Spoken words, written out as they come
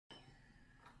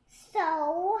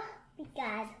We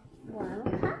got 1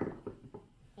 cup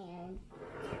and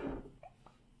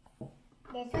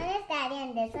this one is Daddy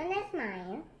and this one is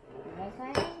mine. And this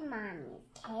one is Mommy's.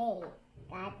 Okay,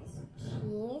 got this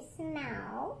cheese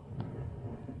now.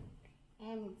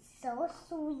 And it's so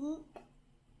sweet.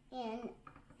 And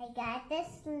I got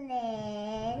this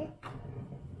lid.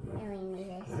 And we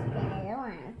need to spin it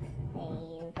around. So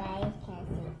you guys can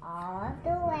see all of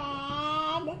the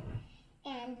red.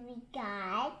 And we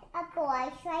got a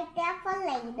voice right there for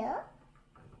later.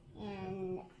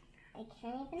 And I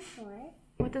can't even show it.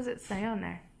 What does it say on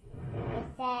there? It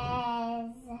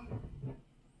says...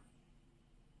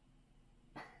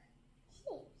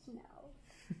 Cheese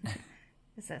milk.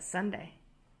 It says Sunday.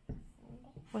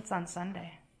 What's on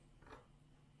Sunday?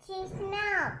 Cheese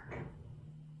milk.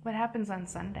 What happens on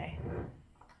Sunday?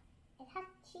 It has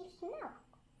cheese milk.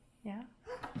 Yeah?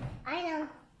 I know.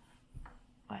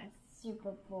 What?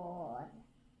 Super Bowl.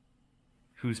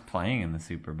 Who's playing in the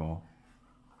Super Bowl?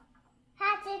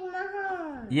 Patrick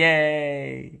Mahomes.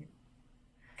 Yay!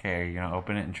 Okay, are you gonna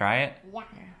open it and try it? Yeah.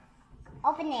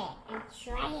 Open it and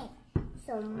try it.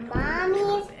 So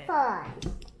Mommy's first.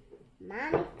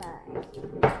 Mommy first.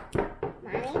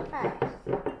 Mommy first.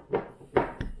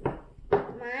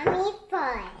 Mommy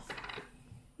first.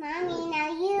 Mommy, now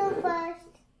you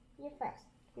first. You first.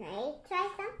 Now you try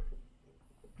some?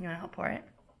 You want to help pour it?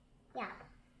 Yeah.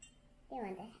 You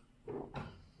want it?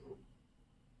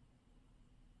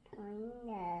 Pouring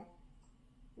the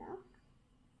milk.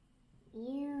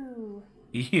 Ew.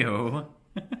 Ew.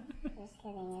 Just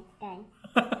kidding, it's done.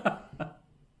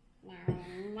 Now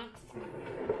next one.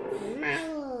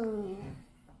 Mine.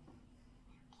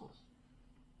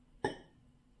 Okay.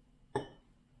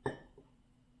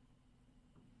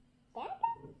 There.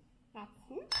 That's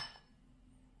it.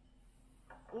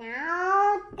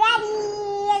 Now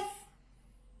Daddy's.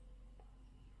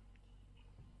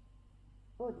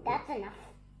 Oh, that's enough.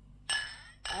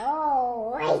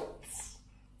 Oh, wait.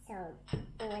 So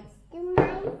let's do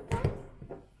mine first.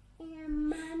 And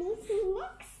Mommy's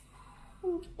next.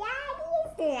 And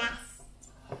Daddy's last.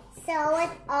 So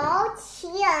it's all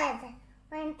cheers.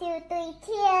 1, 2, 3,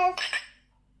 cheers.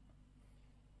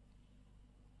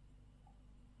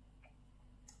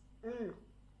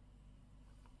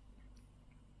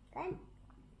 Good.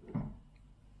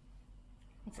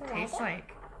 What's it taste like?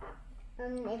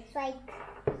 It's like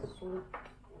sweet.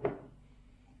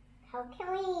 How can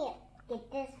we get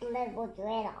this little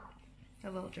dread off? A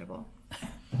little dribble.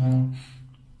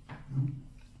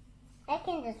 I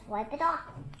can just wipe it off.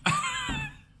 I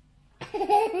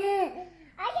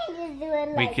can just do it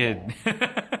like We could.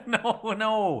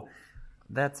 No.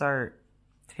 That's our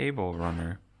table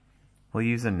runner. We'll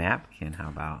use a napkin, how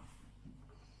about?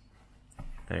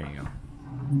 There you go.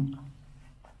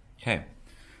 Okay.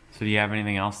 So do you have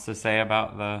anything else to say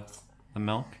about the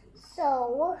milk?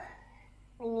 So,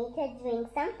 we need to drink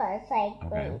some first. Like,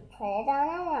 Okay. we put it on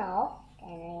our mouth.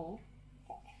 And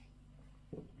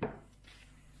we...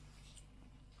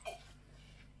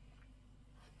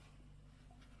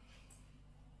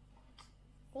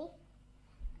 See?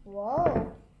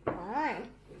 Whoa. Fun.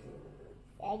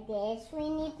 I guess we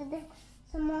need to do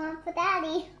some more for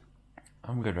Daddy.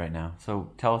 I'm good right now. So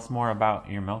tell us more about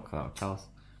your milk, though. Tell us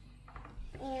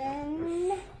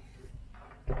And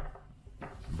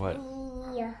what.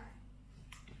 we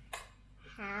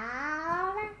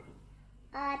have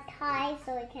a tie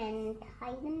so we can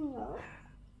tie the milk.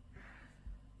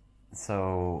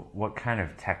 So what kind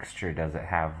of texture does it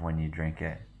have when you drink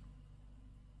it?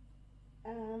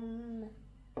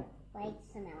 Like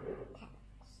some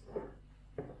texture.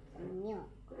 Some milk.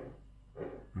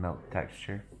 Milk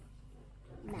texture?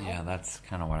 Milk. Yeah, that's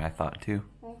kind of what I thought too.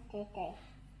 Let's do this.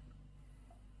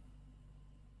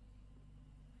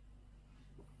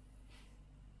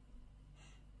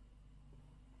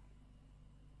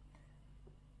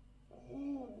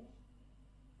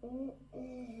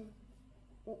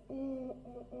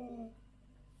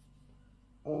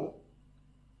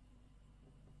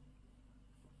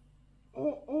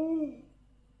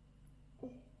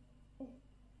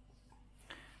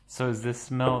 So is this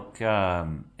milk,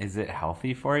 is it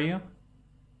healthy for you?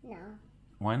 No.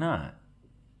 Why not?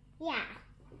 Yeah.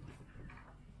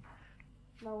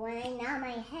 But when I nod my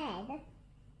head,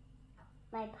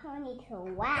 my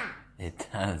ponytail wags. It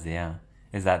does, yeah.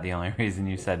 Is that the only reason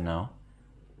you said no?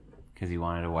 Because you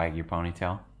wanted to wag your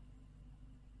ponytail?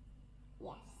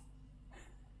 Yes.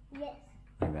 Yes.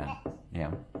 Like that?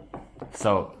 Yeah.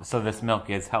 So this milk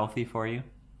is healthy for you?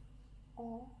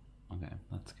 Okay,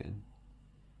 that's good.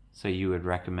 So you would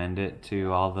recommend it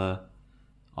to all the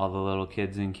little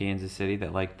kids in Kansas City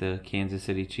that like the Kansas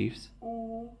City Chiefs?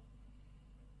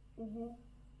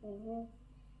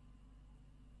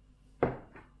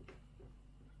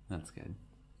 That's good.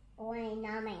 Pointing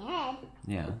on my head.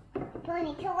 Yeah.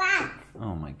 Pointing to wax.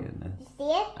 Oh my goodness. You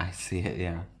see it? I see it,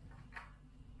 yeah.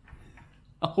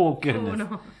 Oh goodness. Oh,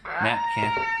 no.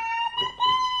 Napkin.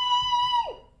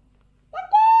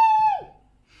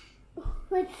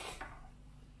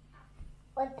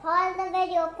 Let's pause the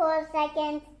video for a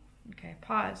second. Okay,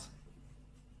 pause.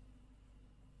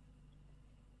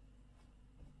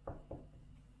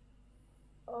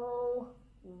 Oh,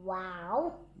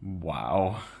 wow.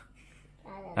 Wow.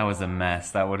 That was a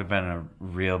mess. That would have been a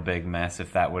real big mess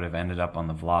if that would have ended up on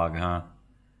the vlog, huh?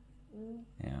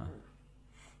 Yeah.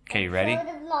 Okay, you ready? Show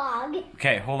the vlog.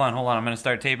 Okay, hold on. I'm going to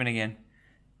start taping again.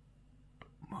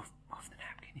 Move the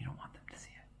napkin. You don't want them to see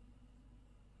it.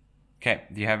 Okay,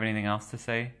 do you have anything else to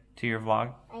say to your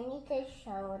vlog? I need to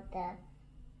show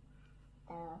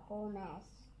the whole mess.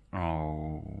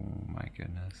 Oh, my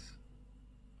goodness.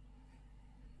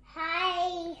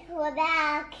 Hi, we're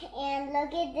back, and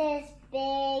look at this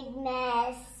big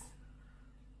mess.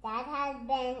 That has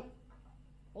been,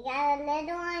 we got a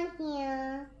little on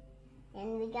here,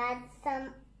 and we got a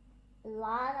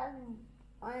lot of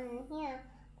on here,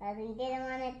 but we didn't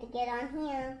want it to get on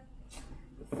here.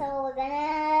 So we're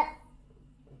gonna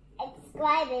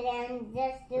describe it and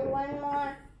just do one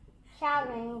more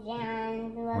challenge,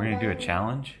 and We're going to do a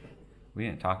challenge? We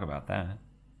didn't talk about that.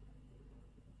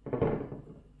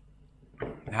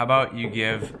 How about you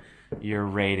give your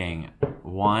rating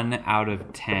 1 out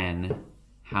of 10?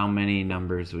 How many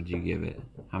numbers would you give it?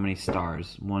 How many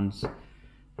stars? 1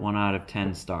 out of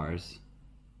 10 stars.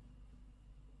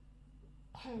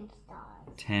 10 stars.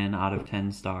 10 out of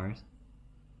 10 stars?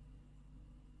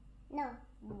 No,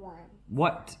 1.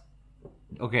 What?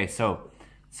 Okay, so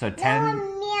 10. No, a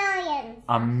million.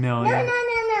 A million.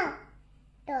 No.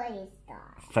 30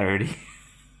 stars. 30.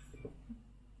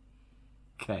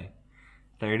 Okay.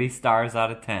 30 stars out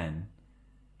of 10.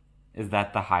 Is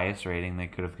that the highest rating they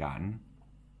could have gotten?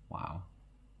 Wow.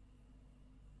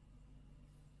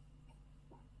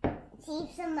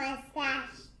 Keeps a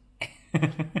mustache.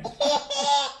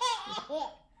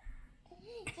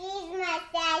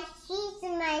 She's a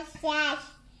mustache.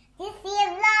 Do you see a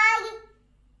vlog?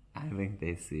 I think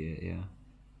they see it, yeah.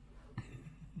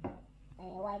 And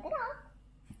you wipe it off.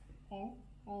 And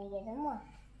you get some more.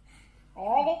 Are you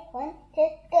ready? 1, 2,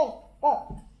 3, go.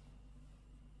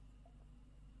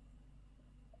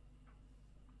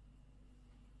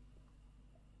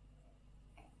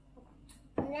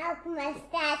 Milk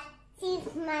mustache, cheese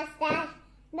mustache,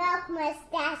 milk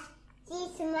mustache,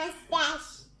 cheese mustache.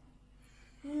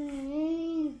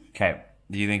 Okay.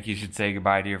 Do you think you should say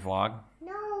goodbye to your vlog?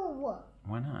 No.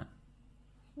 Why not?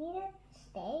 Need to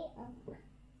stay.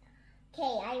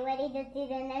 Okay, are you ready to do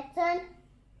the next one?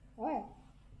 1,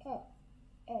 2,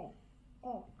 3,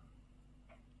 4.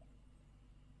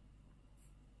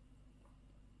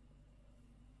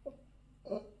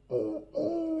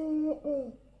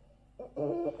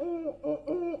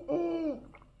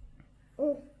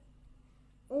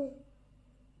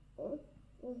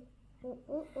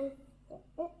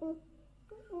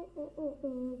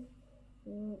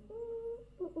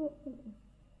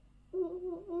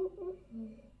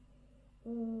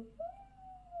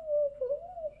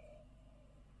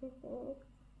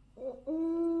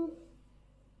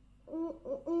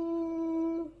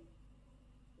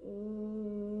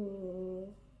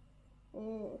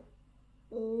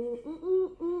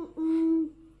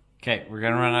 Okay, we're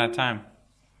gonna run out of time.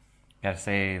 Gotta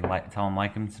say, tell them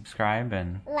like and subscribe,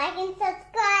 and Like and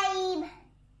subscribe.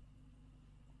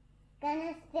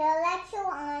 Gonna still let you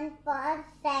on for a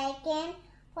second,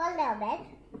 for a little bit.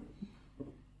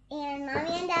 And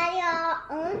Mommy and Daddy are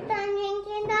almost done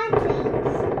drinking their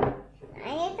drinks. I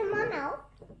need some more milk.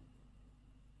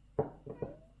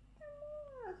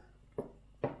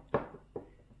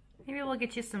 Maybe we'll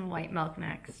get you some white milk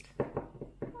next.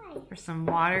 Why? Or some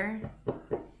water.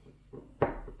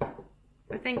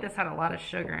 I think this had a lot of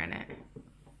sugar in it.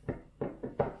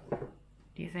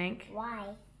 Do you think?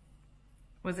 Why?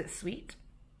 Was it sweet?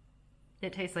 Did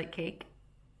it taste like cake?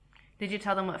 Did you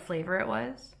tell them what flavor it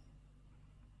was?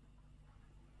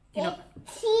 You know,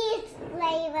 It's cheese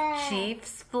flavor.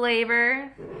 Chiefs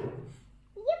flavor.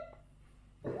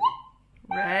 Yep.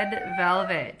 Red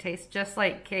velvet. Tastes just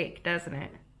like cake, doesn't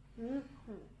it? I'm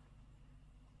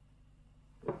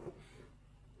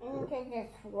going to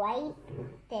just wipe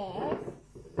this,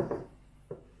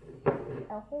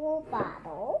 the whole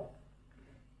bottle.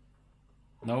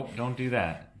 nope, don't do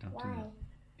that. Don't do Why? that.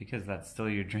 Because that's still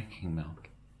your drinking milk.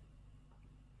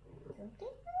 Drinking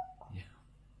milk? Yeah.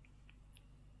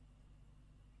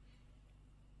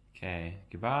 Okay,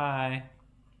 goodbye.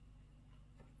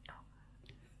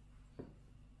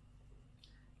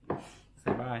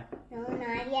 Say bye. No,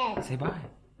 not yet. Say bye.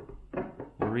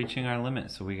 We're reaching our limit,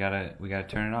 so we gotta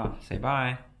turn it off. Say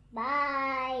bye.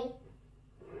 Bye.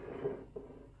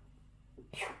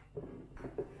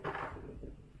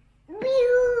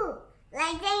 Woo!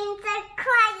 Like things are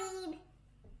cried.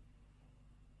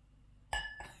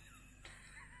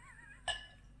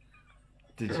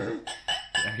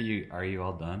 Are you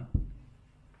all done?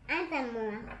 And some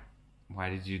more. Why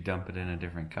did you dump it in a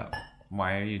different cup?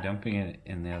 Why are you dumping it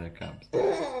in the other cups?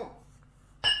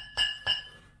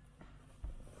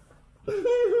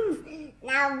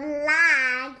 Now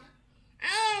vlog.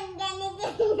 I am gonna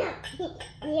do it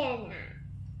here now.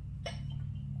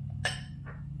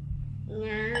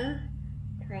 Now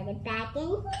put it back in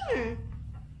here.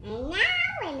 And now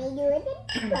let me do it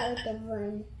in both of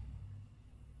them.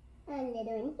 A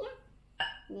little in here.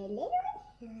 And a little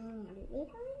in here. And a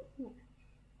little in here.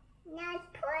 Now let's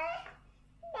put it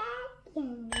back in.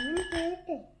 1,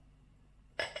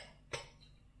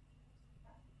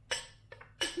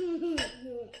 2,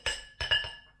 3.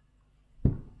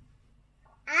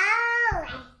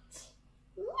 Alright.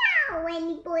 Now when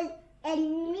you put a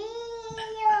little